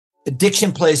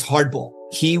Addiction plays hardball.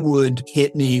 He would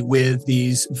hit me with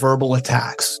these verbal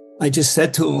attacks. I just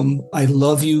said to him, I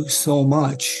love you so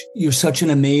much. You're such an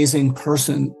amazing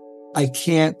person. I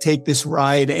can't take this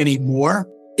ride anymore.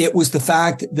 It was the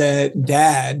fact that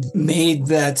Dad made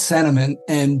that sentiment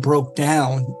and broke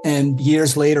down. And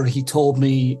years later, he told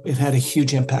me it had a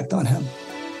huge impact on him.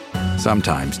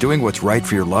 Sometimes doing what's right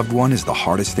for your loved one is the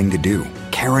hardest thing to do.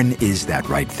 Karen is that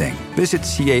right thing. Visit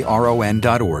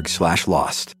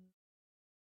caron.org/lost.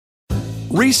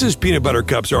 Reese's peanut butter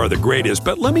cups are the greatest,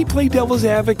 but let me play devil's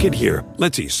advocate here.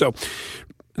 Let's see. So,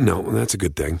 no, that's a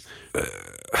good thing.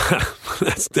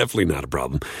 That's definitely not a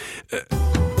problem.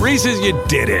 Reese's, you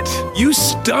did it. You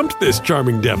stumped this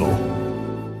charming devil.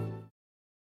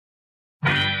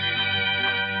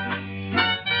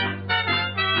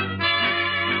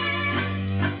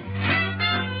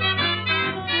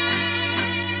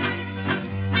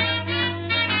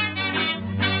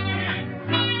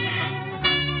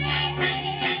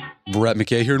 Brett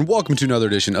McKay here, and welcome to another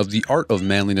edition of the Art of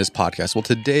Manliness podcast. Well,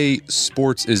 today,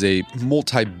 sports is a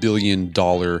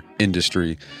multi-billion-dollar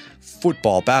industry.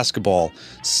 Football, basketball,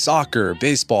 soccer,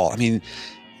 baseball. I mean,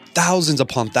 thousands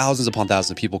upon thousands upon thousands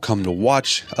of people come to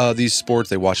watch these sports.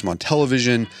 They watch them on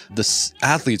television. The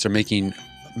athletes are making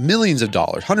millions of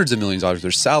dollars, hundreds of millions of dollars,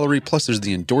 their salary, plus there's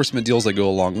the endorsement deals that go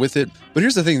along with it. But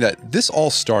here's the thing, that this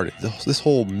all started, this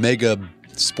whole mega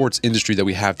sports industry that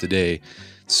we have today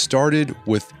started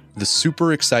with the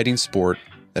super exciting sport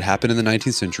that happened in the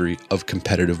 19th century of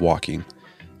competitive walking.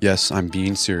 Yes, I'm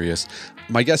being serious.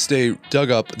 My guest today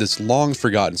dug up this long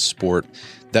forgotten sport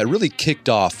that really kicked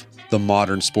off the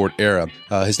modern sport era.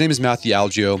 His name is Matthew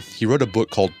Algeo. He wrote a book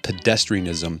called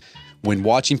Pedestrianism, When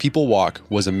Watching People Walk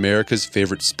Was America's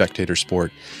Favorite Spectator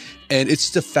Sport. And it's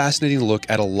just a fascinating look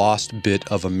at a lost bit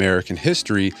of American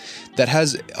history that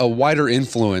has a wider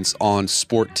influence on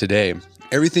sport today.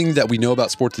 Everything that we know about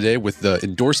sport today, with the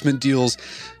endorsement deals,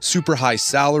 super high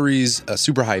salaries,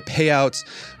 super high payouts,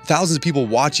 thousands of people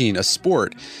watching a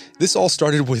sport, this all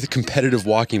started with competitive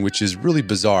walking, which is really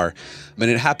bizarre.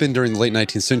 And it happened during the late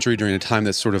 19th century, during a time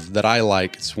that's sort of that I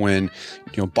like. It's when,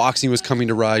 boxing was coming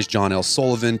to rise. John L.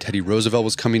 Sullivan, Teddy Roosevelt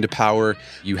was coming to power.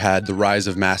 You had the rise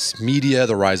of mass media,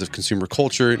 the rise of consumer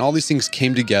culture, and all these things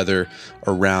came together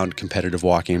around competitive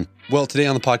walking. Well, today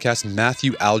on the podcast,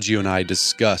 Matthew Algeo and I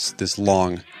discuss this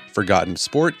long forgotten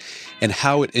sport and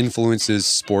how it influences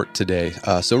sport today.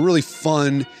 So really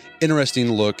fun,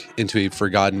 interesting look into a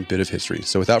forgotten bit of history.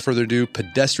 So without further ado,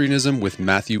 Pedestrianism with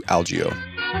Matthew Algeo.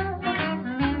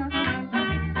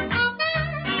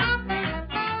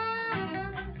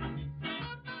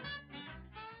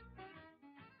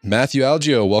 Matthew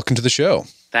Algeo, welcome to the show.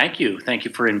 Thank you. Thank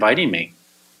you for inviting me.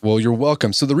 Well, you're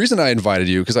welcome. So the reason I invited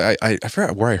you, because I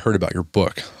forgot where I heard about your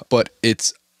book, but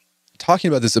it's talking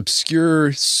about this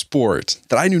obscure sport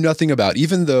that I knew nothing about,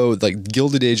 even though like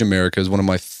Gilded Age America is one of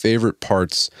my favorite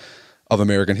parts of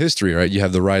American history, right? You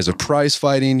have the rise of prize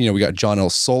fighting. We got John L.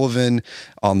 Sullivan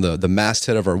on the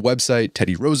masthead of our website,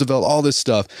 Teddy Roosevelt, all this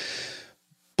stuff.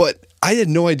 But I had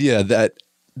no idea that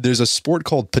there's a sport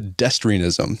called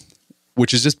pedestrianism,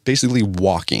 which is just basically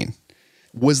walking.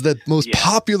 Was the most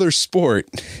popular sport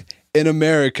in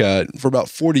America for about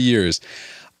 40 years.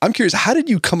 I'm curious, how did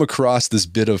you come across this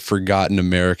bit of forgotten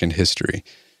American history?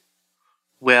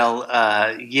 Well,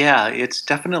 it's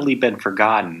definitely been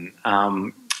forgotten.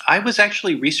 I was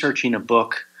actually researching a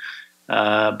book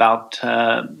about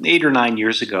 8 or 9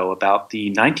 years ago about the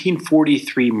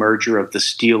 1943 merger of the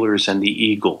Steelers and the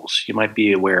Eagles. You might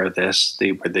be aware of this.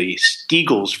 They were the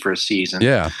Steagles for a season.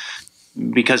 Yeah.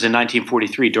 Because in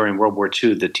 1943, during World War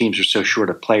II, the teams were so short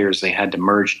of players, they had to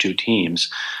merge two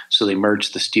teams. So they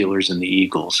merged the Steelers and the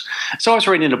Eagles. So I was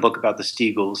writing a book about the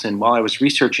Steagles, and while I was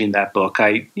researching that book,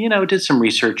 I, did some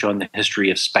research on the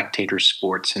history of spectator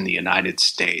sports in the United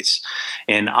States.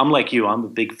 And I'm like you, I'm a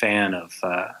big fan of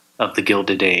the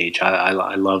Gilded Age.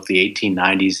 I love the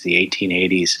 1890s, the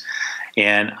 1880s.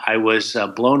 And I was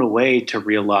blown away to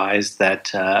realize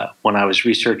that when I was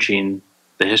researching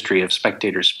the history of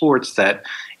spectator sports, that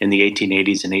in the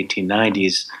 1880s and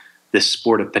 1890s, this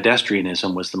sport of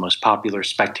pedestrianism was the most popular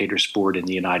spectator sport in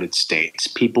the United States.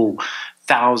 People,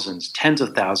 thousands, tens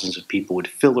of thousands of people would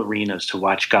fill arenas to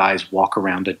watch guys walk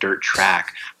around a dirt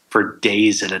track, for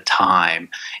days at a time.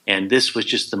 And this was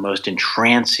just the most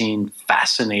entrancing,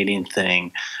 fascinating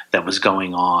thing that was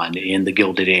going on in the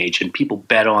Gilded Age. And people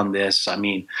bet on this. I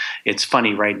mean, it's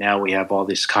funny right now we have all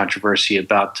this controversy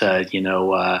about,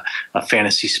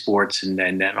 fantasy sports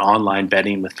and online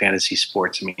betting with fantasy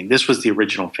sports. I mean, this was the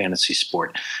original fantasy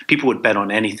sport. People would bet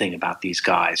on anything about these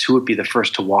guys. Who would be the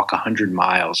first to walk 100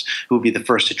 miles? Who would be the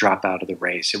first to drop out of the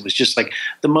race? It was just like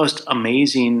the most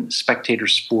amazing spectator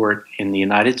sport in the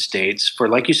United States for,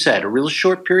 like you said, a real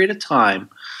short period of time.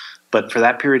 But for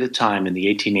that period of time in the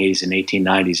 1880s and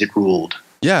 1890s, it ruled.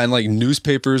 Yeah, and like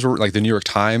newspapers, like the New York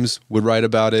Times would write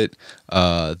about it.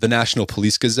 The National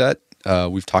Police Gazette,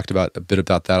 we've talked about a bit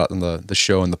about that on the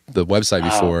show and the website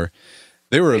before.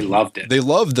 They loved it. They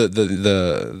loved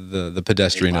the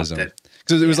pedestrianism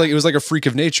because it was like a freak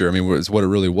of nature. I mean, it's what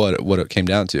it came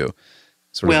down to.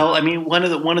 I mean, one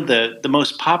of the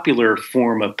most popular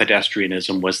form of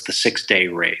pedestrianism was the 6-day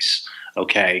race.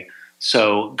 Okay.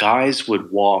 So guys would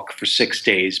walk for 6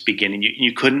 days beginning.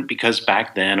 You couldn't, because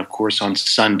back then, of course, on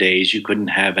Sundays, you couldn't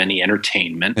have any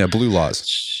entertainment. Yeah, blue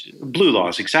laws. Blue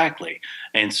laws, exactly.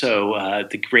 And so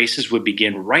the races would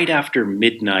begin right after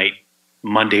midnight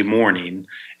Monday morning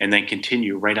and then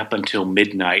continue right up until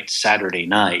midnight Saturday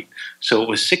night. So it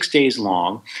was 6 days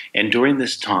long. And during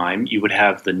this time, you would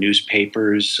have the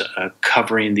newspapers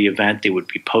covering the event. They would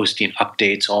be posting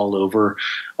updates all over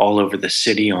the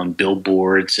city on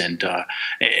billboards, and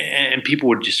people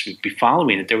would just be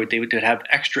following it. They would have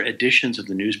extra editions of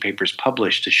the newspapers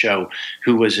published to show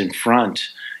who was in front,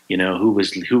 who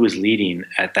was leading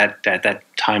at that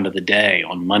time of the day,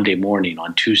 on Monday morning,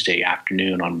 on Tuesday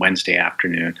afternoon, on Wednesday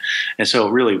afternoon. And so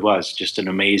it really was just an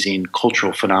amazing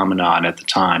cultural phenomenon at the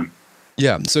time.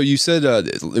 Yeah. So you said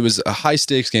it was a high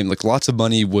stakes game. Like lots of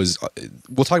money was.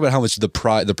 We'll talk about how much the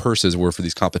purses were for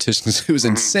these competitions. It was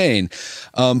insane.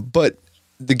 But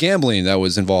the gambling that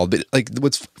was involved. But like,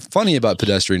 what's funny about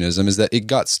pedestrianism is that it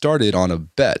got started on a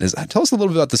bet. Tell us a little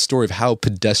bit about the story of how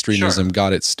pedestrianism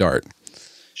got its start.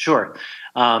 Sure.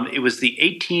 It was the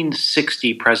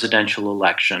 1860 presidential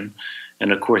election.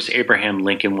 And of course, Abraham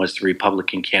Lincoln was the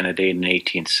Republican candidate in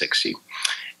 1860.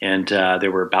 And there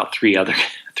were about three other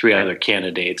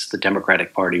candidates. The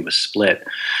Democratic Party was split.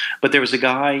 But there was a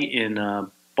guy in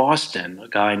Boston, a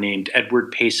guy named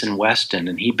Edward Payson Weston,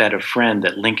 and he bet a friend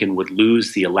that Lincoln would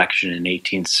lose the election in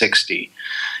 1860.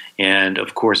 And,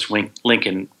 of course,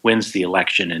 Lincoln wins the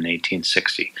election in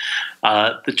 1860.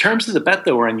 The terms of the bet,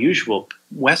 though, were unusual.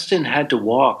 Weston had to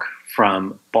walk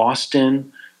from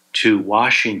Boston to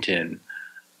Washington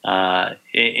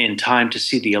in time to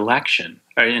see the election,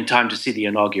 or in time to see the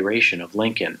inauguration of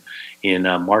Lincoln in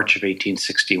March of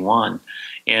 1861.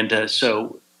 And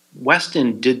so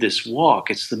Weston did this walk.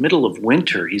 It's the middle of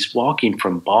winter. He's walking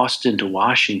from Boston to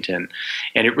Washington,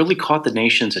 and it really caught the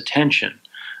nation's attention.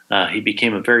 He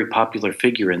became a very popular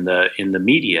figure in the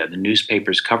media. The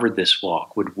newspapers covered this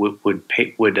walk. Would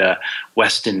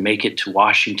Weston make it to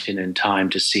Washington in time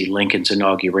to see Lincoln's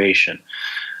inauguration?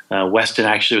 Weston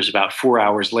actually was about 4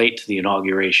 hours late to the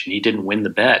inauguration. He didn't win the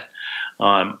bet.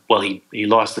 He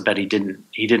lost the bet. He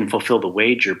didn't fulfill the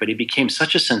wager. But he became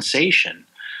such a sensation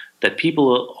that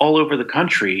people all over the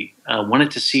country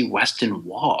wanted to see Weston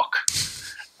walk.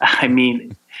 I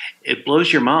mean, it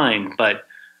blows your mind, but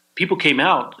people came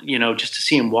out, just to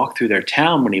see him walk through their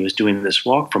town when he was doing this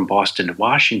walk from Boston to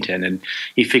Washington. And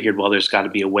he figured, well, there's got to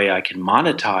be a way I can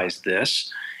monetize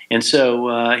this. And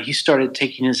so he started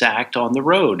taking his act on the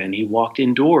road, and he walked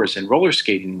indoors in roller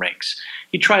skating rinks.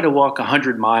 He tried to walk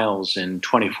 100 miles in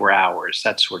 24 hours,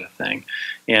 that sort of thing.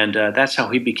 And that's how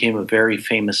he became a very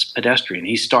famous pedestrian.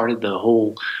 He started the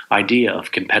whole idea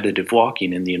of competitive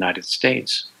walking in the United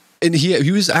States. And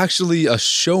he was actually a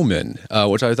showman,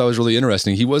 which I thought was really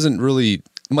interesting. He wasn't really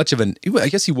much of I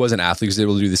guess he was an athlete because he was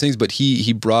able to do these things, but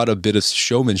he brought a bit of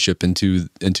showmanship into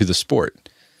the sport.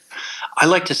 I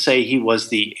like to say he was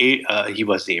the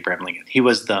Abraham Lincoln. He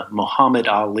was the Muhammad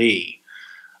Ali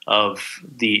of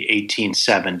the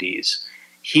 1870s.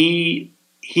 He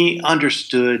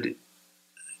understood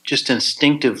just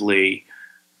instinctively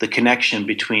the connection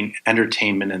between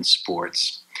entertainment and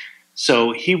sports.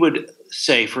 So he would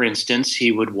say, for instance,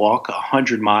 he would walk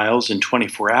 100 miles in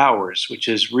 24 hours, which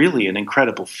is really an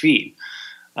incredible feat.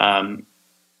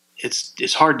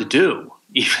 It's hard to do,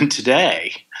 even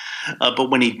today. But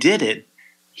when he did it,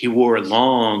 he wore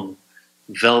long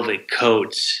velvet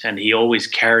coats, and he always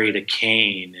carried a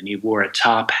cane, and he wore a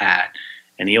top hat,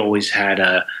 and he always had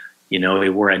he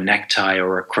wore a necktie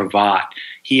or a cravat.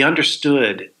 He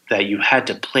understood that you had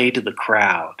to play to the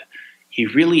crowd. He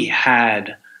really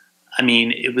had,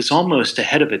 it was almost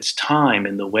ahead of its time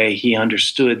in the way he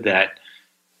understood that,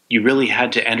 you really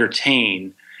had to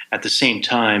entertain at the same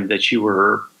time that you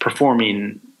were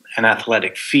performing an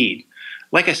athletic feat.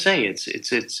 Like I say,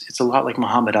 it's a lot like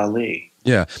Muhammad Ali.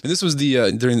 Yeah, and this was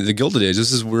the during the Gilded Age.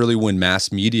 This is really when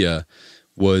mass media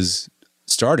was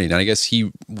starting, and I guess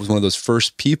he was one of those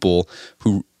first people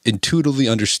who intuitively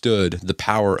understood the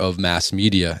power of mass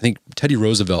media. I think Teddy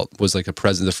Roosevelt was like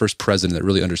the first president that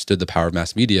really understood the power of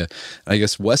mass media. And I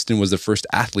guess Weston was the first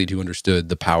athlete who understood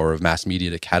the power of mass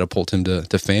media to catapult him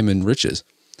to fame and riches.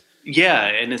 Yeah,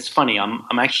 and it's funny. I'm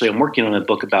working on a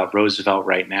book about Roosevelt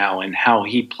right now and how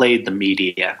he played the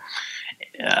media.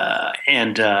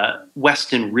 And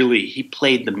Weston he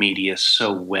played the media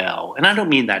so well, and I don't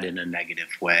mean that in a negative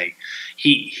way.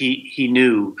 He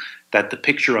knew that the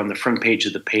picture on the front page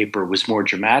of the paper was more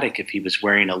dramatic if he was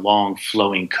wearing a long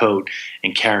flowing coat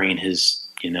and carrying his,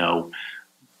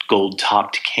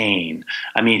 gold-topped cane.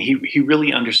 I mean, he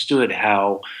really understood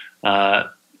how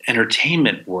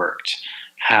entertainment worked,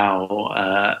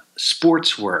 how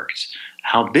sports worked,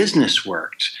 how business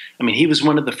worked. I mean, he was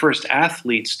one of the first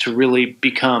athletes to really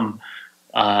become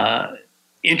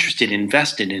invested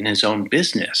in his own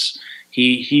business.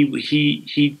 He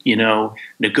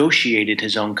negotiated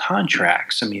his own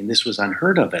contracts. I mean, this was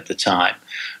unheard of at the time.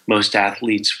 Most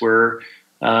athletes were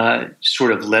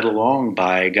sort of led along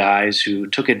by guys who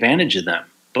took advantage of them.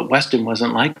 But Weston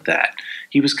wasn't like that.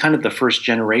 He was kind of the first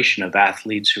generation of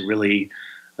athletes who really,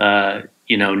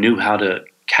 knew how to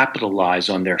capitalize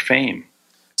on their fame.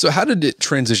 So how did it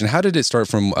transition? How did it start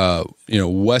from,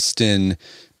 Weston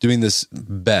doing this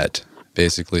bet,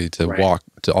 basically, to walk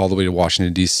to all the way to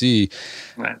Washington, D.C.,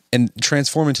 and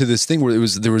transform into this thing where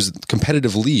there was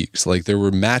competitive leagues, like there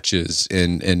were matches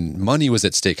and money was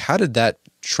at stake. How did that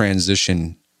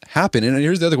transition happen? And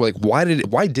here's the other one, like,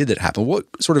 why did it happen? What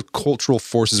sort of cultural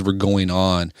forces were going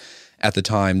on at the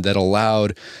time that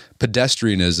allowed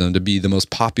pedestrianism to be the most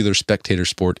popular spectator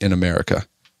sport in America?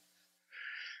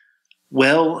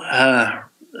 Well,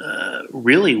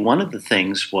 really, one of the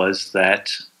things was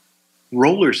that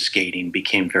roller skating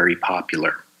became very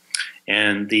popular.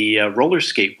 And the roller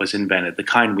skate was invented, the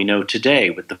kind we know today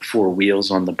with the four wheels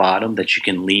on the bottom that you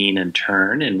can lean and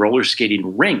turn. And roller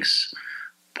skating rinks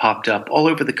popped up all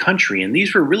over the country. And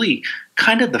these were really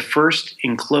kind of the first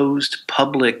enclosed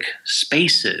public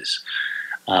spaces.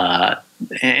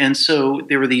 And so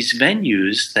there were these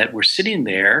venues that were sitting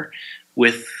there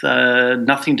with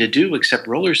nothing to do except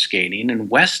roller skating. And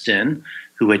Weston,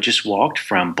 who had just walked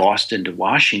from Boston to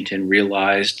Washington,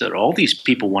 realized that all these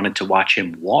people wanted to watch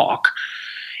him walk,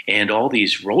 and all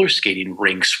these roller skating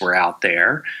rinks were out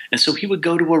there. And so he would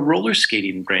go to a roller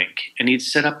skating rink, and he'd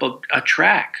set up a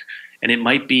track, and it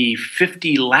might be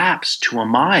 50 laps to a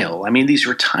mile. I mean, these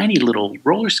were tiny little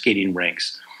roller skating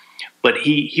rinks. But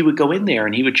he would go in there,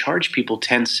 and he would charge people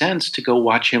 10 cents to go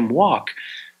watch him walk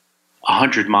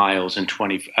 100 miles in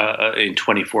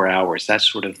 24 hours, that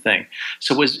sort of thing.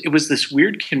 So it was this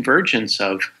weird convergence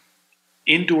of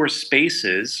indoor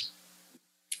spaces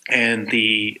and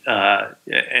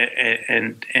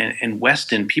and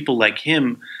Weston, people like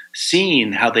him,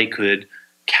 seeing how they could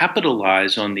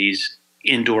capitalize on these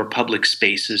indoor public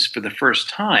spaces for the first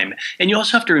time. And you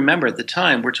also have to remember, at the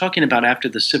time, we're talking about after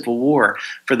the Civil War,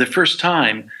 for the first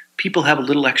time, people have a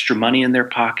little extra money in their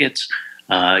pockets.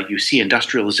 You see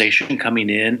industrialization coming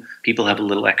in. People have a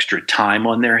little extra time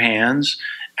on their hands,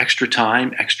 extra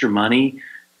time, extra money.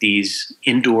 These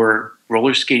indoor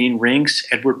roller skating rinks,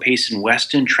 Edward Pace and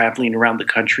Weston traveling around the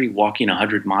country, walking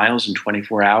 100 miles in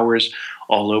 24 hours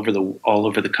all over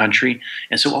the country.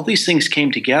 And so all these things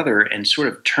came together and sort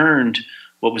of turned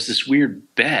what was this weird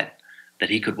bet that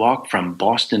he could walk from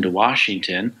Boston to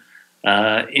Washington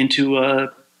into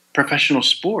a professional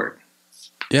sport.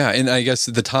 Yeah, and I guess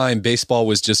at the time, baseball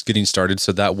was just getting started,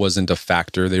 so that wasn't a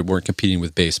factor. They weren't competing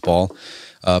with baseball.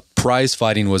 Prize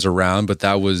fighting was around, but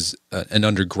that was an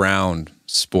underground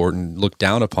sport and looked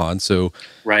down upon. So,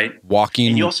 walking.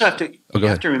 And you also have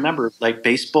to remember, like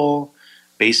baseball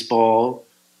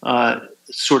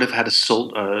sort of had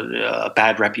a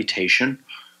bad reputation.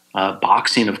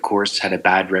 Boxing, of course, had a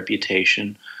bad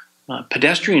reputation.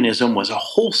 Pedestrianism was a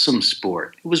wholesome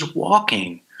sport. It was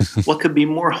walking. What could be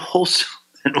more wholesome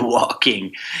than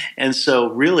walking? And so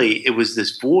really it was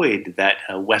this void that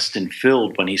Weston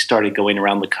filled when he started going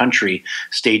around the country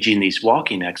staging these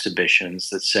walking exhibitions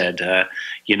that said,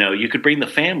 you could bring the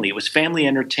family. It was family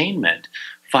entertainment,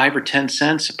 5 or 10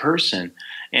 cents a person.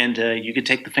 And you could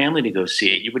take the family to go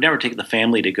see it. You would never take the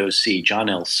family to go see John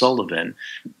L. Sullivan.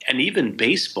 And even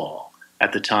baseball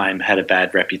at the time had a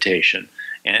bad reputation.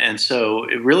 And so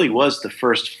it really was the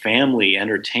first family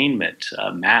entertainment,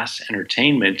 mass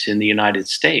entertainment in the United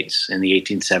States in the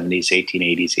 1870s,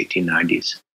 1880s,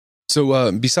 1890s.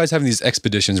 So besides having these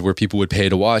expeditions where people would pay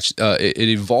to watch, it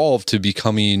evolved to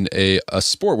becoming a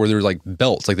sport where there were like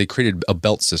belts, like they created a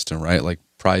belt system, right? Like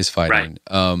prize fighting.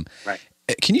 Right.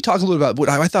 Can you talk a little about what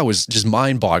I thought was just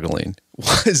mind-boggling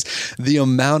was the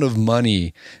amount of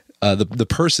money, the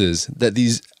purses that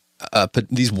these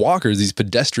walkers, these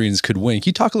pedestrians could win? Can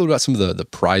you talk a little about some of the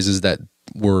prizes that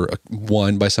were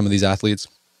won by some of these athletes?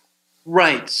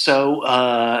 Right.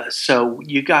 So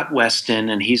you got Weston,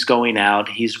 and he's going out,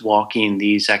 he's walking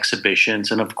these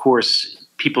exhibitions, and of course,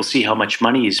 people see how much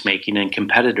money he's making, and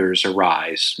competitors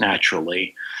arise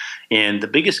naturally. And the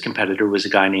biggest competitor was a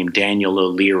guy named Daniel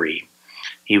O'Leary.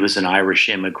 He was an Irish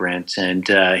immigrant, and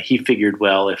he figured,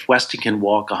 well, if Weston can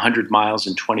walk 100 miles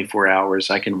in 24 hours,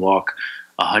 I can walk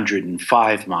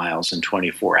 105 miles in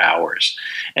 24 hours.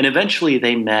 And eventually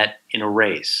they met in a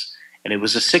race. And it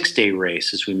was a 6-day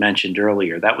race, as we mentioned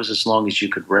earlier. That was as long as you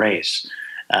could race.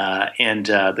 And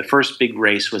the first big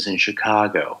race was in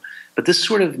Chicago. But this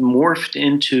sort of morphed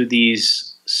into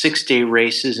these 6-day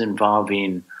races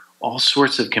involving all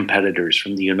sorts of competitors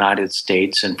from the United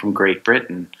States and from Great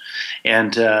Britain.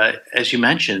 And as you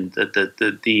mentioned, the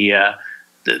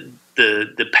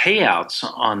payouts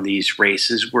on these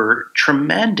races were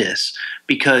tremendous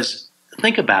because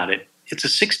think about it. It's a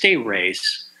 6-day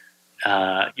race.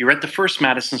 You're at the first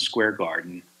Madison Square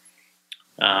Garden.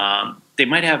 They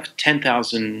might have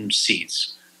 10,000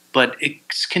 seats, but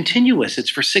it's continuous.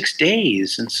 It's for 6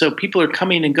 days. And so people are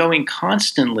coming and going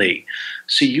constantly.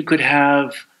 So you could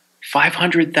have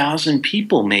 500,000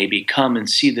 people maybe come and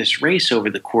see this race over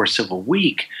the course of a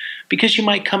week because you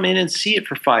might come in and see it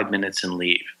for 5 minutes and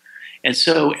leave. And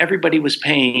so everybody was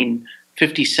paying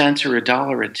 50 cents or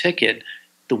 $1 a ticket.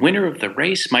 The winner of the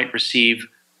race might receive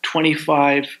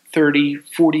 $25,000, $30,000,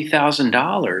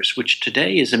 $40,000, which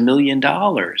today is $1 million.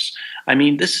 I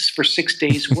mean, this is for 6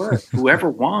 days' work. Whoever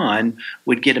won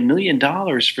would get $1 million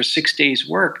for 6 days'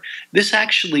 work. This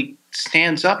actually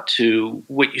stands up to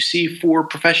what you see for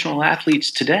professional athletes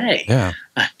today. Yeah.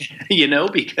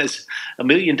 Because $1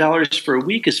 million for a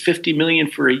week is $50 million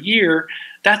for a year.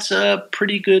 That's a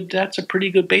pretty good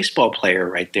baseball player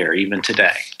right there, even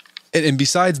today. And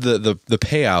besides the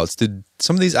payouts, did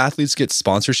some of these athletes get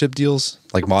sponsorship deals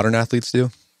like modern athletes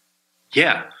do?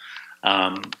 Yeah.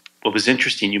 What was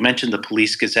interesting, you mentioned the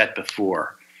Police Gazette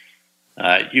before.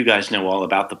 You guys know all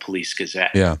about the Police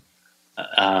Gazette. Yeah.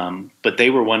 But they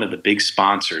were one of the big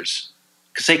sponsors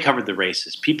because they covered the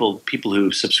races. People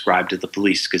who subscribed to the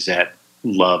Police Gazette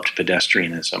loved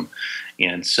pedestrianism.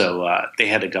 And so they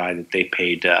had a guy that they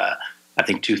paid, I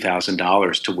think,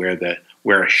 $2,000 to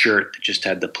wear a shirt that just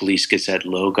had the Police Gazette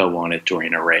logo on it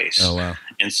during a race. Oh, wow.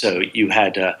 And so you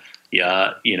had,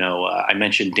 I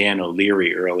mentioned Dan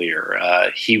O'Leary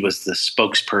earlier. He was the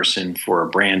spokesperson for a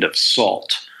brand of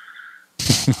salt.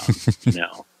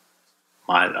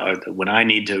 When I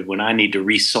need to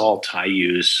resalt, I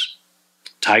use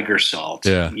Tiger salt.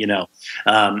 Yeah.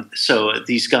 So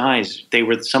these guys, they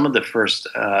were some of the first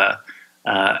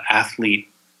athlete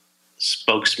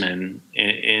spokesman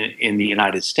in the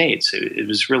United States. It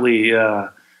was really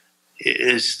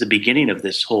it's the beginning of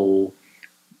this whole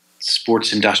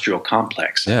sports industrial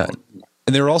complex. Yeah,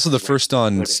 and they were also the first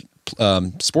on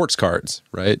sports cards,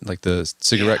 right? Like the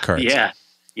cigarette cards. Yeah.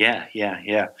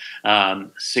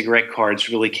 Cigarette cards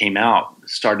really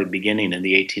started beginning in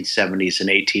the 1870s and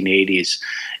 1880s,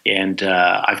 and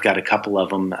I've got a couple of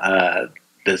them.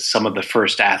 Some of the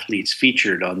first athletes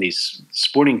featured on these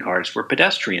sporting cards were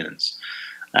pedestrians.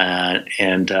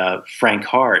 And Frank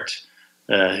Hart,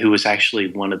 who was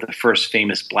actually one of the first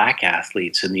famous black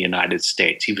athletes in the United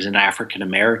States. He was an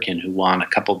African-American who won a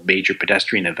couple of major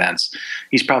pedestrian events.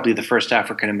 He's probably the first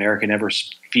African-American ever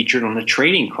featured on a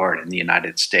trading card in the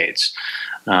United States.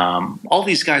 All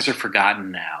these guys are forgotten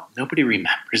now. Nobody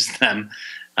remembers them.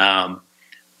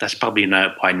 That's probably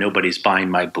not why nobody's buying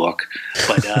my book,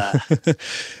 but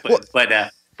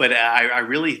I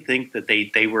really think that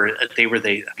they were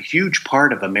a huge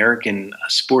part of American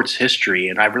sports history,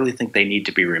 and I really think they need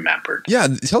to be remembered. Yeah,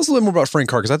 tell us a little more about Frank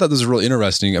Hart because I thought this was really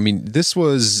interesting. I mean, this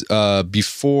was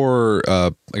before I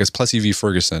guess Plessy v.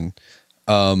 Ferguson.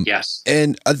 Yes,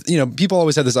 and people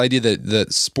always had this idea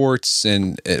that sports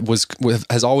and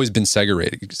has always been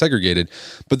segregated,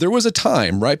 but there was a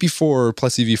time right before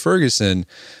Plessy v. Ferguson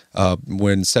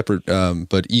when separate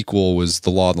but equal was the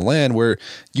law of the land, where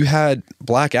you had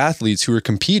black athletes who were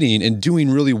competing and doing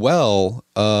really well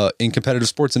in competitive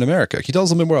sports in America. Can you tell us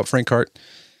a little bit more about Frank Hart?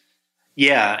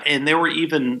 Yeah, and there were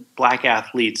even black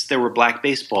athletes. There were black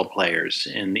baseball players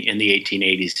in the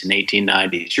 1880s and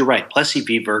 1890s. You're right. Plessy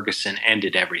v. Ferguson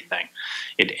ended everything.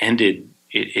 It ended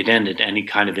It ended any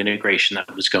kind of integration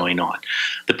that was going on.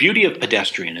 The beauty of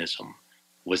pedestrianism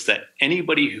was that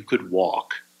anybody who could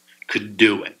walk could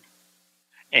do it.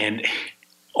 And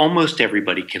almost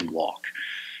everybody can walk.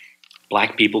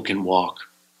 Black people can walk.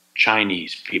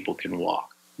 Chinese people can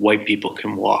walk. White people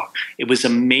can walk. It was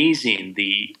amazing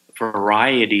the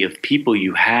variety of people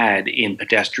you had in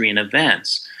pedestrian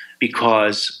events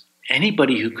because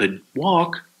anybody who could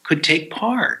walk could take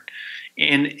part.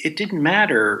 And it didn't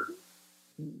matter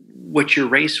what your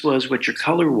race was, what your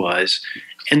color was.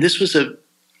 And this was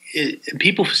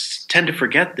people tend to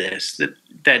forget this,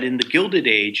 that in the Gilded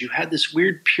Age, you had this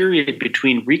weird period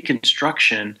between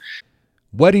Reconstruction.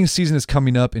 Wedding season is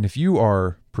coming up, and if you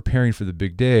are preparing for the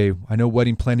big day, I know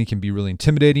wedding planning can be really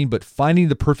intimidating, but finding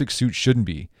the perfect suit shouldn't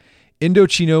be.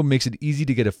 Indochino makes it easy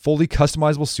to get a fully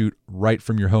customizable suit right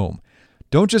from your home.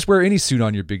 Don't just wear any suit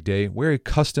on your big day, wear a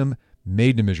custom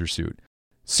made-to-measure suit.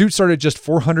 Suits start at just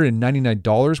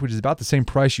 $499, which is about the same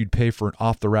price you'd pay for an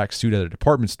off-the-rack suit at a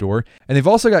department store. And they've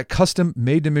also got custom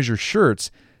made-to-measure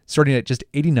shirts starting at just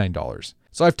 $89.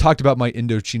 So I've talked about my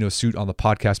Indochino suit on the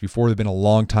podcast before. They've been a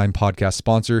long-time podcast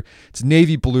sponsor. It's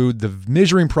navy blue. The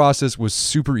measuring process was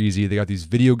super easy. They got these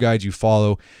video guides you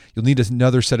follow. You'll need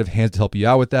another set of hands to help you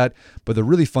out with that. But the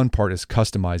really fun part is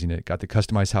customizing it. Got to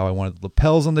customize how I wanted the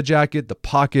lapels on the jacket, the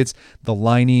pockets, the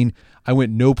lining. I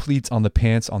went no pleats on the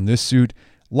pants on this suit.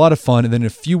 A lot of fun. And then in a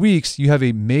few weeks, you have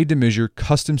a made-to-measure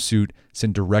custom suit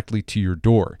sent directly to your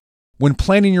door. When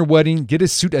planning your wedding, get a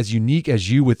suit as unique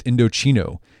as you with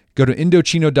Indochino. Go to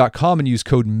Indochino.com and use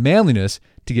code manliness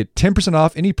to get 10%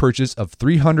 off any purchase of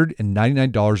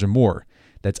 $399 or more.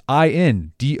 That's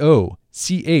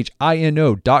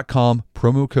INDOCHINO.com,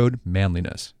 promo code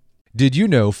manliness. Did you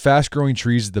know Fast Growing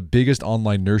Trees is the biggest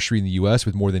online nursery in the U.S.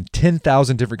 with more than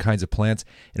 10,000 different kinds of plants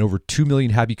and over 2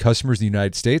 million happy customers in the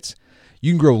United States?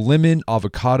 You can grow lemon,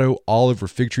 avocado, olive, or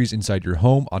fig trees inside your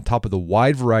home on top of the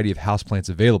wide variety of houseplants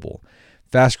available.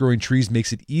 Fast Growing Trees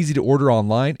makes it easy to order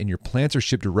online, and your plants are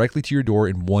shipped directly to your door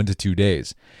in 1 to 2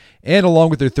 days. And along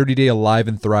with their 30-day Alive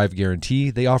and Thrive guarantee,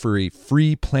 they offer a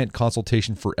free plant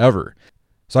consultation forever.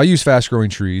 So I use Fast Growing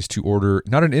Trees to order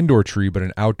not an indoor tree, but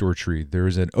an outdoor tree. There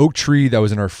was an oak tree that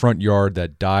was in our front yard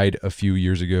that died a few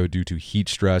years ago due to heat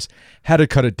stress. Had to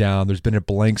cut it down. There's been a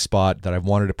blank spot that I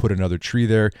wanted to put another tree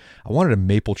there. I wanted a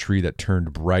maple tree that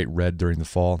turned bright red during the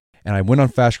fall. And I went on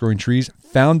Fast Growing Trees,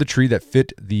 found the tree that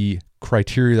fit the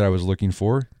criteria that I was looking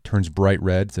for. Turns bright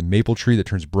red. It's a maple tree that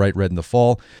turns bright red in the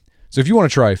fall. So if you want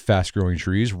to try Fast Growing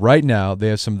Trees, right now they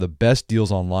have some of the best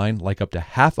deals online, like up to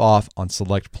half off on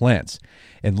select plants.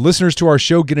 And listeners to our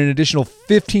show get an additional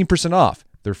 15% off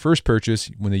their first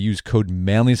purchase when they use code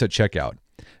manliness at checkout.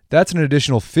 That's an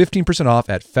additional 15% off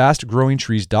at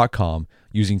fastgrowingtrees.com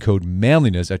using code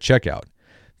manliness at checkout.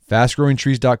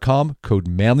 Fastgrowingtrees.com, code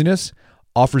manliness.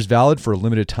 Offers valid for a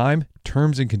limited time.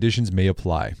 Terms and conditions may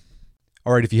apply.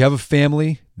 All right, if you have a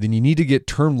family, then you need to get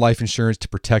term life insurance to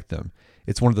protect them.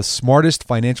 It's one of the smartest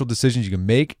financial decisions you can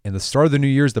make, and the start of the new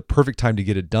year is the perfect time to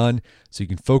get it done so you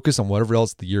can focus on whatever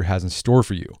else the year has in store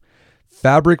for you.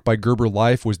 Fabric by Gerber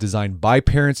Life was designed by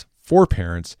parents for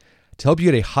parents to help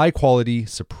you get a high-quality,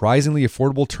 surprisingly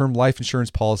affordable term life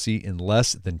insurance policy in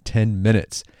less than 10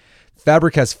 minutes.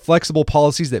 Fabric has flexible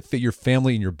policies that fit your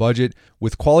family and your budget,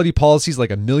 with quality policies like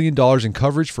 $1 million in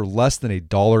coverage for less than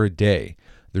 $1 a day.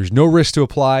 There's no risk to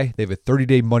apply. They have a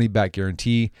 30-day money-back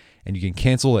guarantee, and you can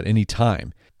cancel at any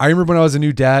time. I remember when I was a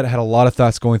new dad, I had a lot of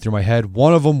thoughts going through my head.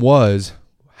 One of them was,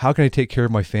 how can I take care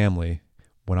of my family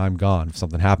when I'm gone if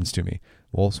something happens to me?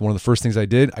 Well, so one of the first things I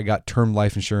did, I got term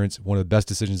life insurance, one of the best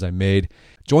decisions I made.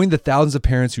 Join the thousands of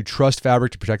parents who trust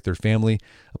Fabric to protect their family.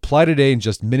 Apply today in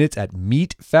just minutes at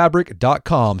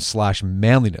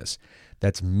meetfabric.com/manliness.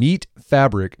 That's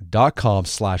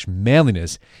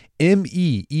meetfabric.com/manliness.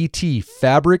 MEET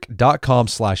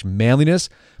fabric.com/manliness.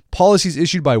 Policies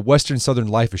issued by Western Southern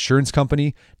Life Assurance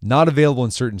Company, not available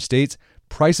in certain states.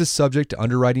 Prices subject to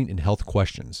underwriting and health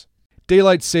questions.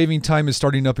 Daylight saving time is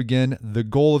starting up again. The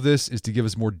goal of this is to give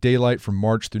us more daylight from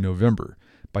March through November.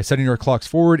 By setting our clocks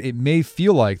forward, it may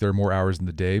feel like there are more hours in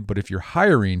the day, but if you're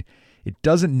hiring, it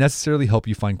doesn't necessarily help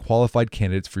you find qualified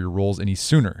candidates for your roles any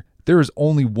sooner. There is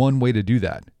only one way to do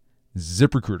that: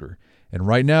 ZipRecruiter. And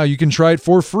right now you can try it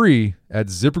for free at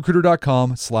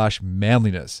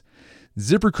ZipRecruiter.com/manliness.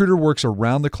 ZipRecruiter works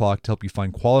around the clock to help you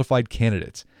find qualified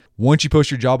candidates. Once you post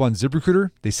your job on ZipRecruiter,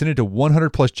 they send it to 100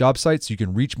 plus job sites so you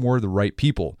can reach more of the right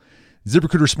people.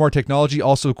 ZipRecruiter's smart technology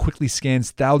also quickly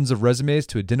scans thousands of resumes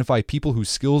to identify people whose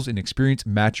skills and experience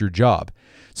match your job.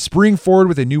 Spring forward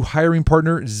with a new hiring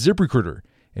partner, ZipRecruiter,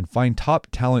 and find top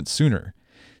talent sooner.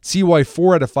 See why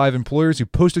 4 out of 5 employers who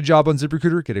post a job on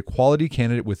ZipRecruiter get a quality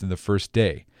candidate within the first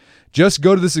day. Just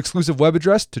go to this exclusive web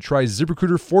address to try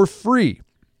ZipRecruiter for free.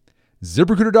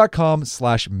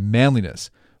 ZipRecruiter.com/manliness.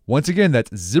 Once again,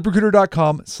 that's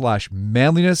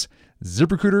ZipRecruiter.com/manliness.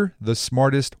 ZipRecruiter, the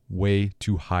smartest way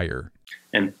to hire.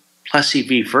 And Plessy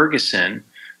v. Ferguson,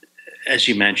 as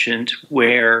you mentioned,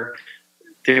 where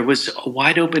there was a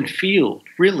wide open field,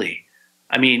 really.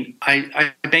 I mean,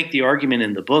 I make the argument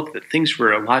in the book that things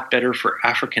were a lot better for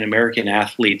African-American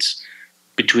athletes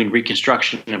between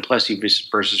Reconstruction and Plessy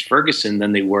versus Ferguson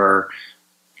than they were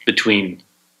between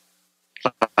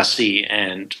Plessy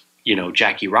and,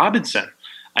 Jackie Robinson.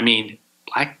 I mean,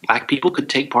 black people could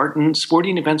take part in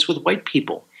sporting events with white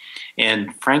people.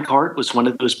 And Frank Hart was one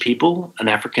of those people, an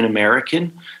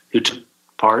African-American, who took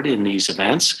part in these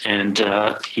events, and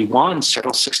he won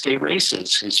several 6-day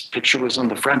races. His picture was on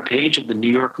the front page of the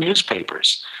New York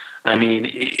newspapers. I mean,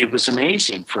 it was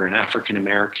amazing for an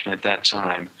African-American at that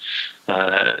time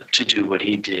to do what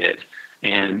he did.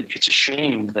 And it's a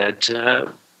shame that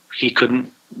he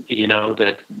couldn't,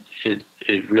 that it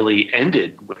really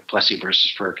ended with Plessy versus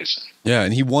Ferguson. Yeah,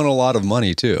 and he won a lot of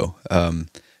money too. And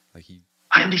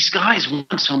these guys won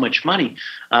so much money.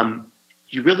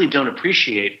 You really don't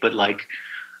appreciate, but winning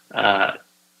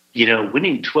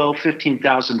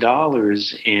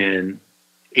 $12,000-$15,000 in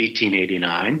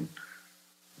 1889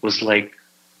 was like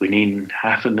winning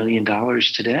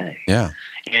 $500,000 today. Yeah.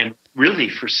 And really,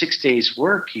 for 6 days'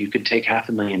 work, you could take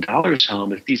 $500,000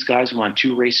 home. If these guys won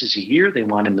 2 races a year, they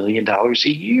won $1 million a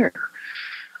year.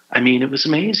 I mean, it was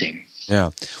amazing. Yeah.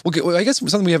 Well, I guess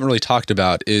something we haven't really talked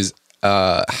about is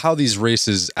how these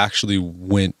races actually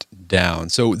went down.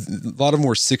 So a lot of them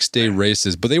were 6-day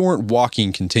races, but they weren't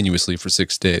walking continuously for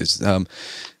 6 days.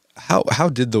 How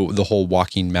did the whole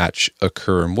walking match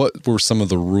occur, and what were some of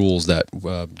the rules that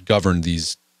governed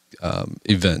these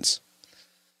events?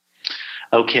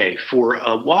 Okay, for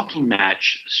a walking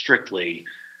match, strictly,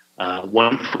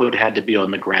 one foot had to be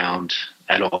on the ground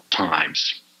at all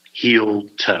times, heel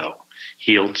toe.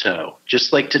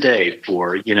 Just like today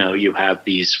for, you have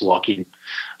these walking,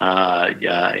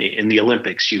 in the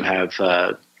Olympics, you have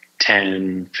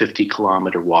 10,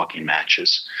 50-kilometer walking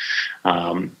matches.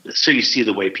 So you see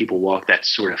the way people walk, that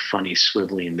sort of funny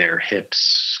swiveling their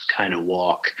hips kind of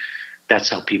walk. That's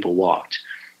how people walked.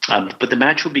 But the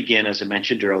match will begin, as I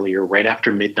mentioned earlier, right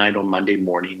after midnight on Monday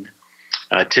morning.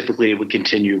 Typically, it would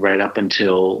continue right up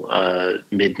until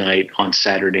midnight on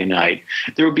Saturday night.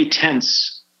 There would be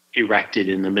tents erected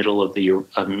in the middle of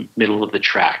the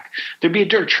track. There'd be a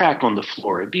dirt track on the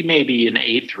floor. It'd be maybe an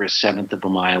 1/8 or a 1/7 of a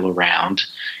mile around.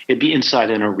 It'd be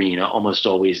inside an arena. Almost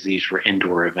always these were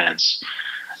indoor events.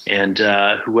 And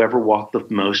whoever walked the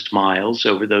most miles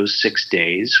over those 6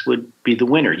 days would be the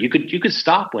winner. You could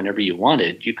stop whenever you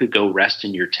wanted. You could go rest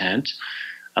in your tent.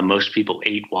 Most people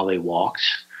ate while they walked.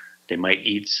 They might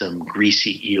eat some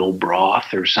greasy eel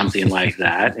broth or something like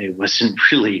that. It wasn't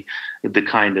really the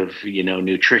kind of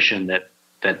nutrition that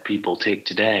people take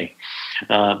today.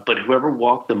 But whoever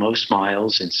walked the most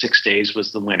miles in 6 days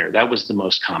was the winner. That was the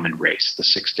most common race, the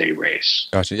 6-day race.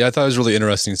 Gotcha. Yeah, I thought it was really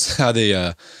interesting how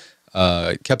they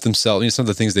kept themselves. Some of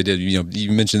the things they did.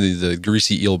 You mentioned the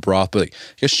greasy eel broth, but I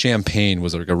guess champagne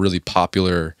was like a really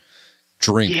popular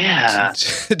drink. Yeah,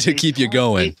 to keep you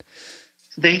going.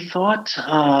 They thought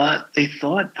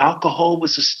alcohol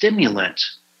was a stimulant,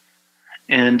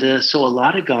 and so a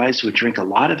lot of guys would drink a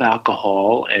lot of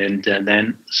alcohol and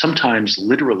then sometimes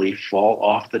literally fall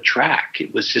off the track.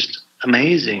 It was just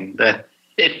amazing that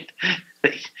it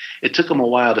took them a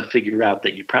while to figure out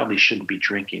that you probably shouldn't be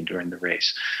drinking during the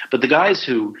race. But the guys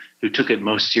who took it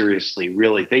most seriously,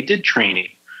 really, they did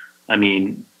training. I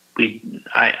mean,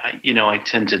 I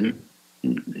tend to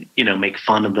make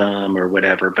fun of them or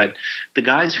whatever. But the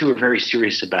guys who were very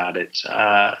serious about it,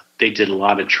 they did a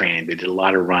lot of training. They did a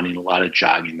lot of running, a lot of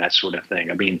jogging, that sort of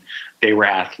thing. I mean, they were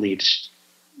athletes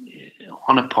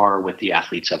on a par with the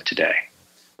athletes of today.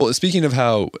 Well, speaking of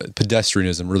how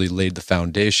pedestrianism really laid the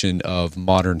foundation of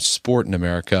modern sport in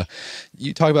America,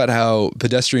 you talk about how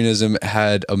pedestrianism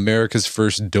had America's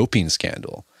first doping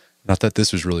scandal. Not that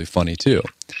this was really funny, too.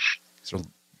 So...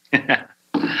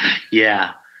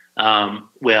 Yeah.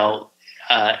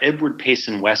 Edward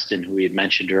Payson Weston, who we had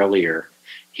mentioned earlier,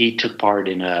 he took part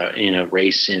in a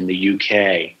race in the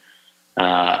UK,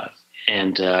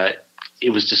 and it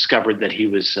was discovered that he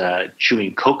was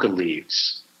chewing coca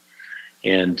leaves,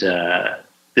 and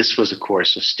this was, of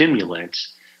course, a stimulant.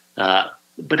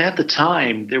 But at the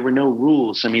time, there were no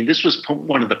rules. I mean, this was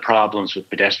one of the problems with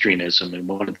pedestrianism, and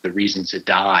one of the reasons it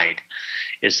died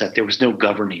is that there was no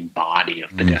governing body of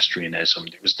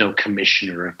pedestrianism. There was no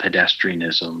commissioner of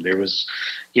pedestrianism. There was,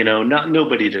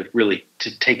 nobody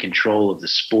to take control of the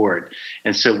sport.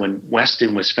 And so when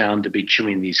Weston was found to be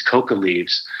chewing these coca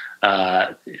leaves,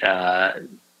 there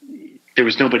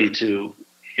was nobody to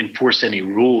enforce any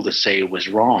rule to say it was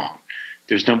wrong.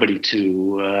 There's nobody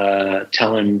to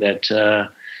tell him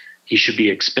that he should be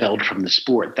expelled from the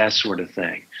sport, that sort of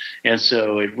thing. And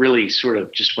so it really sort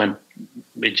of just went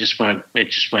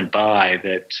by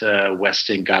that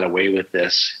Weston got away with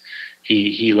this.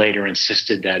 He later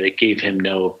insisted that it gave him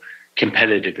no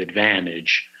competitive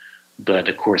advantage. But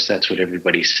of course, that's what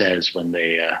everybody says when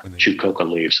they chew coca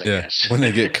leaves, I guess. When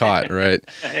they get caught, right?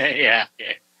 Yeah.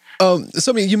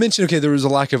 So, you mentioned, there was a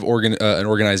lack of an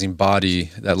organizing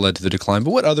body that led to the decline, but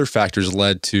what other factors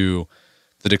led to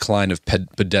the decline of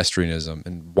pedestrianism,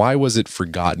 and why was it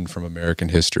forgotten from American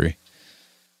history?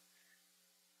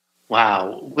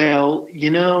 Wow. Well,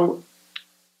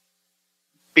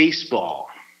 baseball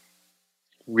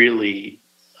really,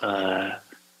 I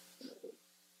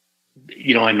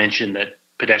mentioned that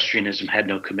pedestrianism had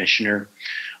no commissioner.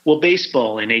 Well,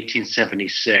 baseball in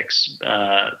 1876,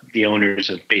 the owners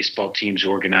of baseball teams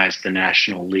organized the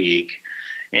National League,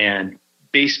 and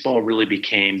baseball really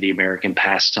became the American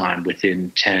pastime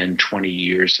within 10, 20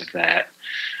 years of that.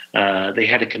 They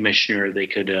had a commissioner. They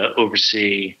could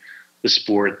oversee the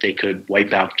sport. They could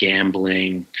wipe out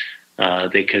gambling.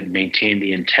 They could maintain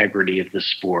the integrity of the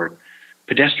sport.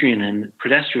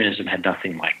 Pedestrianism had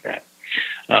nothing like that.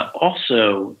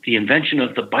 Also, the invention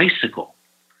of the bicycle.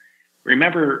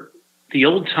 Remember, the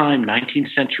old-time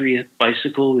 19th century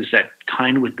bicycle is that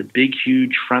kind with the big,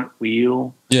 huge front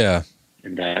wheel? Yeah.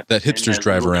 And that hipsters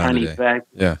drive around today. Bag.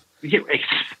 Yeah,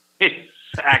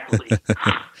 exactly.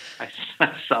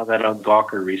 I saw that on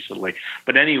Gawker recently.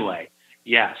 But anyway,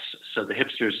 yes, so the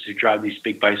hipsters who drive these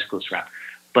big bicycles around.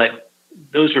 But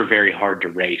those were very hard to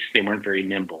race. They weren't very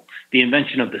nimble. The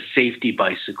invention of the safety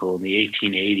bicycle in the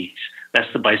 1880s,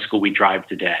 that's the bicycle we drive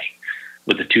today,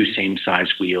 with the two same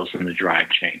size wheels and the drive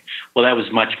chain. Well, that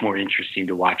was much more interesting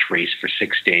to watch race for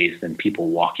 6 days than people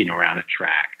walking around a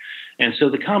track. And so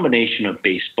the combination of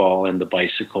baseball and the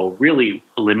bicycle really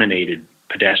eliminated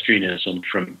pedestrianism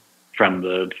from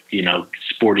the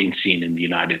sporting scene in the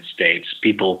United States.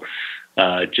 People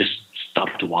just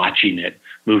stopped watching it,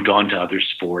 moved on to other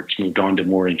sports, moved on to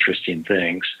more interesting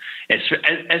things.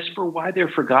 As for why they're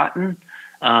forgotten,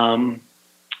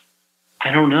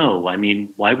 I don't know. I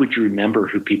mean, why would you remember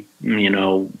who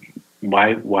people?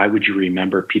 Why would you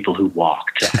remember people who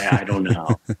walked? I don't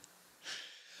know.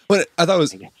 But I thought it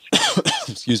was,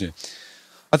 excuse me.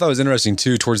 I thought it was interesting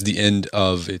too. Towards the end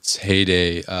of its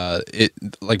heyday,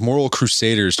 moral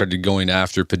crusaders started going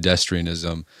after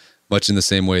pedestrianism, much in the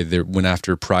same way they went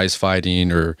after prize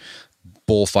fighting or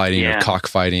bullfighting or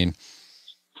cockfighting.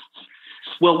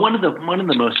 Well, one of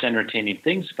the most entertaining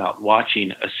things about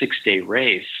watching a 6-day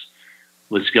race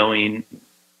was going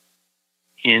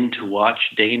in to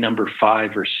watch day number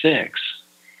 5 or 6,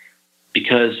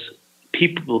 because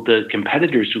the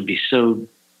competitors would be so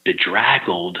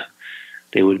bedraggled,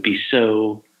 they would be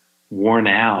so worn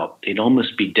out, they'd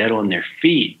almost be dead on their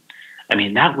feet. I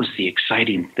mean, that was the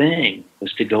exciting thing,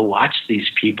 was to go watch these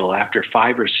people after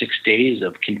 5 or 6 days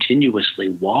of continuously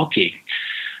walking,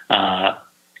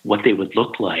 what they would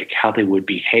look like, how they would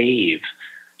behave.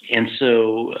 And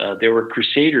so there were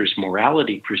crusaders,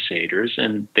 morality crusaders,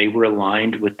 and they were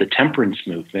aligned with the temperance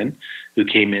movement, who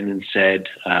came in and said,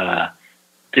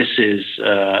 this is,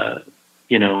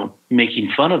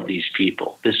 making fun of these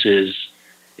people.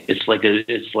 It's like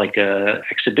a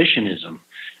exhibitionism.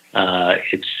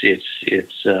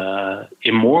 It's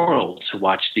immoral to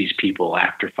watch these people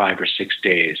after 5 or 6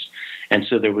 days. And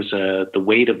so there was the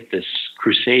weight of this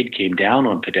crusade came down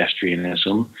on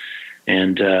pedestrianism,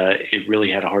 and it really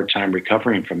had a hard time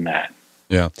recovering from that.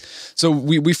 Yeah. So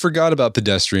we forgot about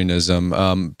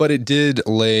pedestrianism, but it did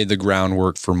lay the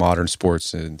groundwork for modern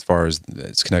sports as far as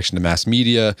its connection to mass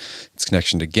media, its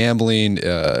connection to gambling,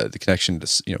 the connection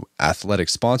to athletic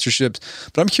sponsorships.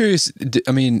 But I'm curious,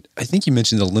 I think you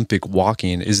mentioned Olympic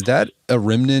walking. Is that a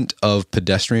remnant of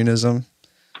pedestrianism?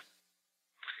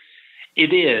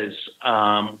 It is.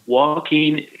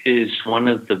 Walking is one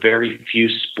of the very few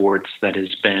sports that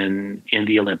has been in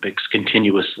the Olympics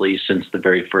continuously since the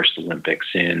very first Olympics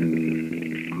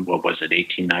in,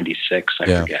 1896? I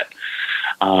forget.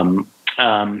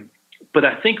 But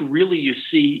I think really you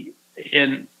see,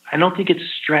 and I don't think it's a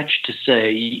stretch to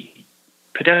say,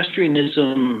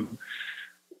 pedestrianism,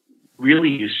 really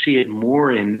you see it more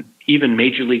in even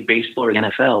Major League Baseball or the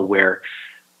NFL, where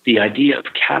the idea of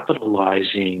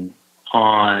capitalizing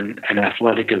on an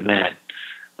athletic event,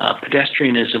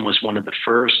 pedestrianism was one of the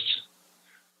first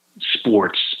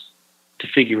sports to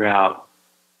figure out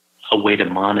a way to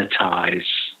monetize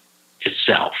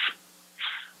itself.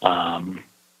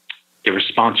 There were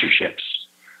sponsorships.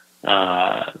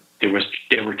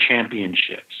 There were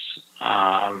championships.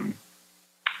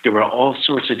 There were all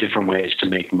sorts of different ways to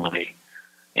make money.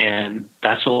 And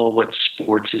that's all what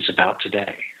sports is about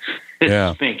today.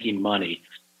 It's making money.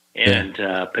 And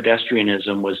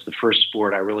pedestrianism was the first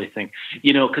sport, I really think,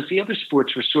 because the other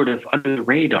sports were sort of under the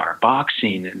radar,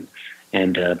 boxing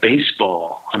and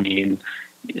baseball. I mean,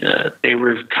 they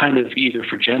were kind of either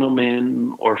for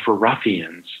gentlemen or for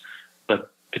ruffians.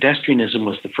 But pedestrianism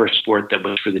was the first sport that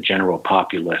was for the general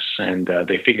populace, and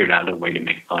they figured out a way to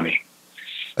make money.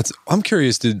 I'm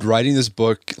curious, did writing this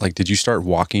book, did you start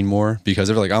walking more? Because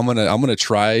they're like, I'm gonna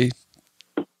try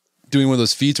doing one of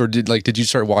those feats, or did you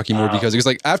start walking more? Because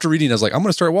after reading, I was like, I'm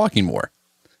gonna start walking more.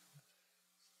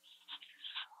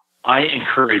 I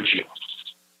encourage you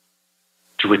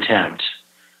to attempt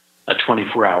a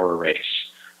 24-hour race.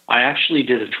 I actually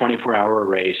did a 24-hour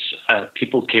race.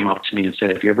 People came up to me and said,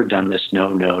 have you ever done this?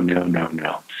 No.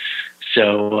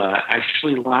 So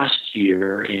actually last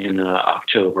year in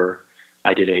October,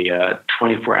 I did a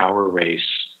 24-hour race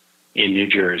in New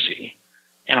Jersey,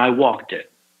 and I walked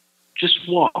it. Just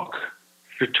walk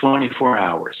for 24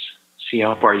 hours. See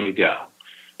how far you go.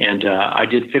 And I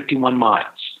did 51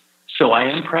 miles. So I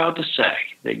am proud to say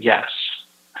that, yes,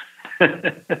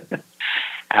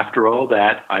 after all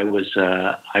that, I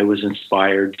was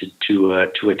inspired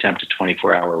to attempt a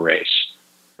 24-hour race.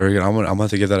 Very good. I'm gonna have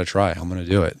to give that a try. I'm gonna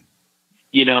do it.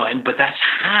 But that's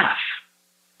half.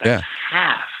 That's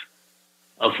half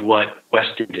of what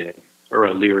Weston did, or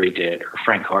O'Leary did, or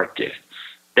Frank Hart did.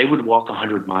 They would walk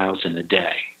 100 miles in a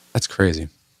day. That's crazy.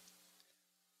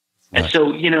 And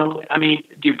so,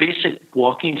 your basic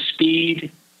walking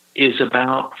speed is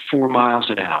about 4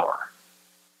 miles an hour.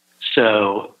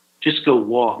 So just go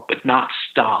walk, but not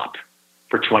stop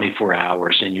for 24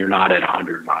 hours, and you're not at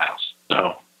 100 miles. So.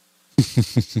 All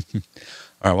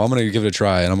right, well, I'm going to give it a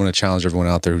try, and I'm going to challenge everyone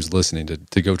out there who's listening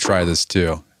to go try this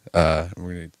too. We're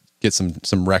going to get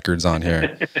some records on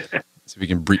here so we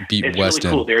can beat it's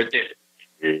Weston. Really cool.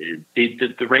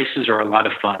 The races are a lot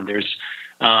of fun. There's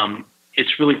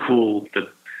it's really cool that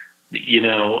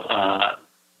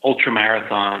ultra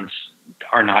marathons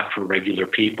are not for regular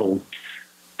people,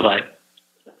 but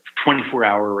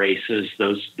 24-hour races,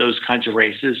 those kinds of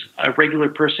races, a regular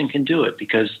person can do it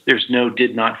because there's no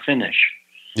did not finish.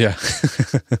 Yeah.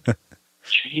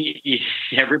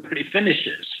 Everybody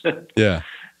finishes. Yeah.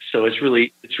 So it's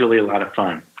really a lot of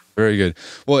fun. Very good.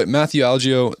 Well, Matthew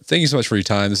Algeo, thank you so much for your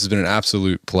time. This has been an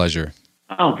absolute pleasure.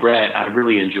 Oh, Brett, I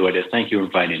really enjoyed it. Thank you for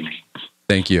inviting me.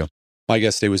 Thank you. My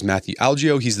guest today was Matthew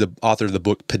Algeo. He's the author of the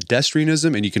book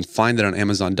Pedestrianism, and you can find that on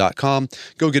Amazon.com.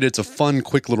 Go get it. It's a fun,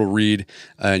 quick little read,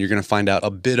 and you're going to find out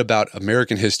a bit about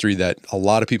American history that a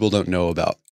lot of people don't know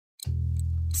about.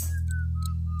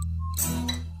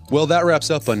 Well, that wraps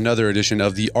up another edition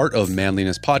of the Art of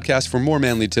Manliness podcast. For more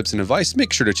manly tips and advice,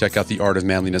 make sure to check out the Art of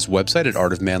Manliness website at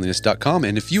artofmanliness.com.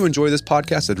 And if you enjoy this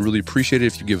podcast, I'd really appreciate it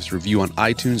if you give us a review on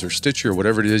iTunes or Stitcher or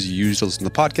whatever it is you use to listen to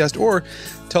the podcast, or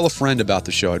tell a friend about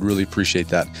the show. I'd really appreciate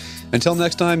that. Until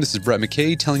next time, this is Brett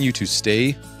McKay telling you to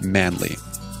stay manly.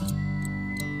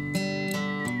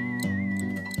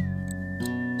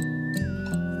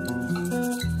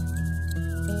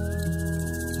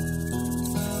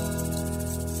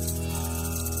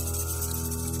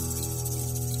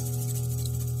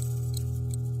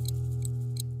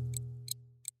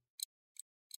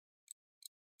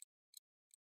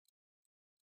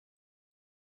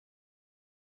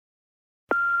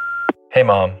 Hey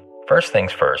Mom, first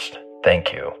things first,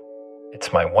 thank you.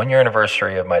 It's my 1-year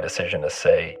anniversary of my decision to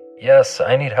say, yes,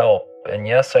 I need help, and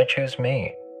yes, I choose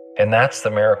me. And that's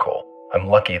the miracle. I'm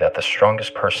lucky that the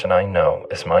strongest person I know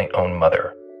is my own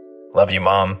mother. Love you,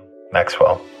 Mom.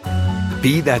 Maxwell.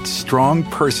 Be that strong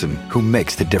person who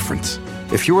makes the difference.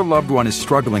 If your loved one is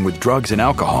struggling with drugs and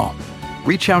alcohol,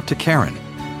 reach out to Karen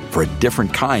for a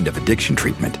different kind of addiction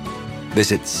treatment.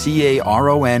 Visit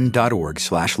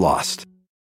caron.org/lost.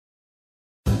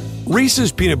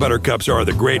 Reese's peanut butter cups are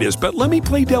the greatest, but let me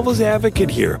play devil's advocate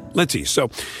here. Let's see. So,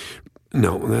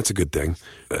 no, that's a good thing.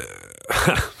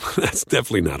 That's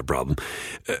definitely not a problem.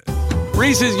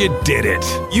 Reese's, you did it.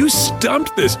 You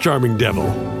stumped this charming devil.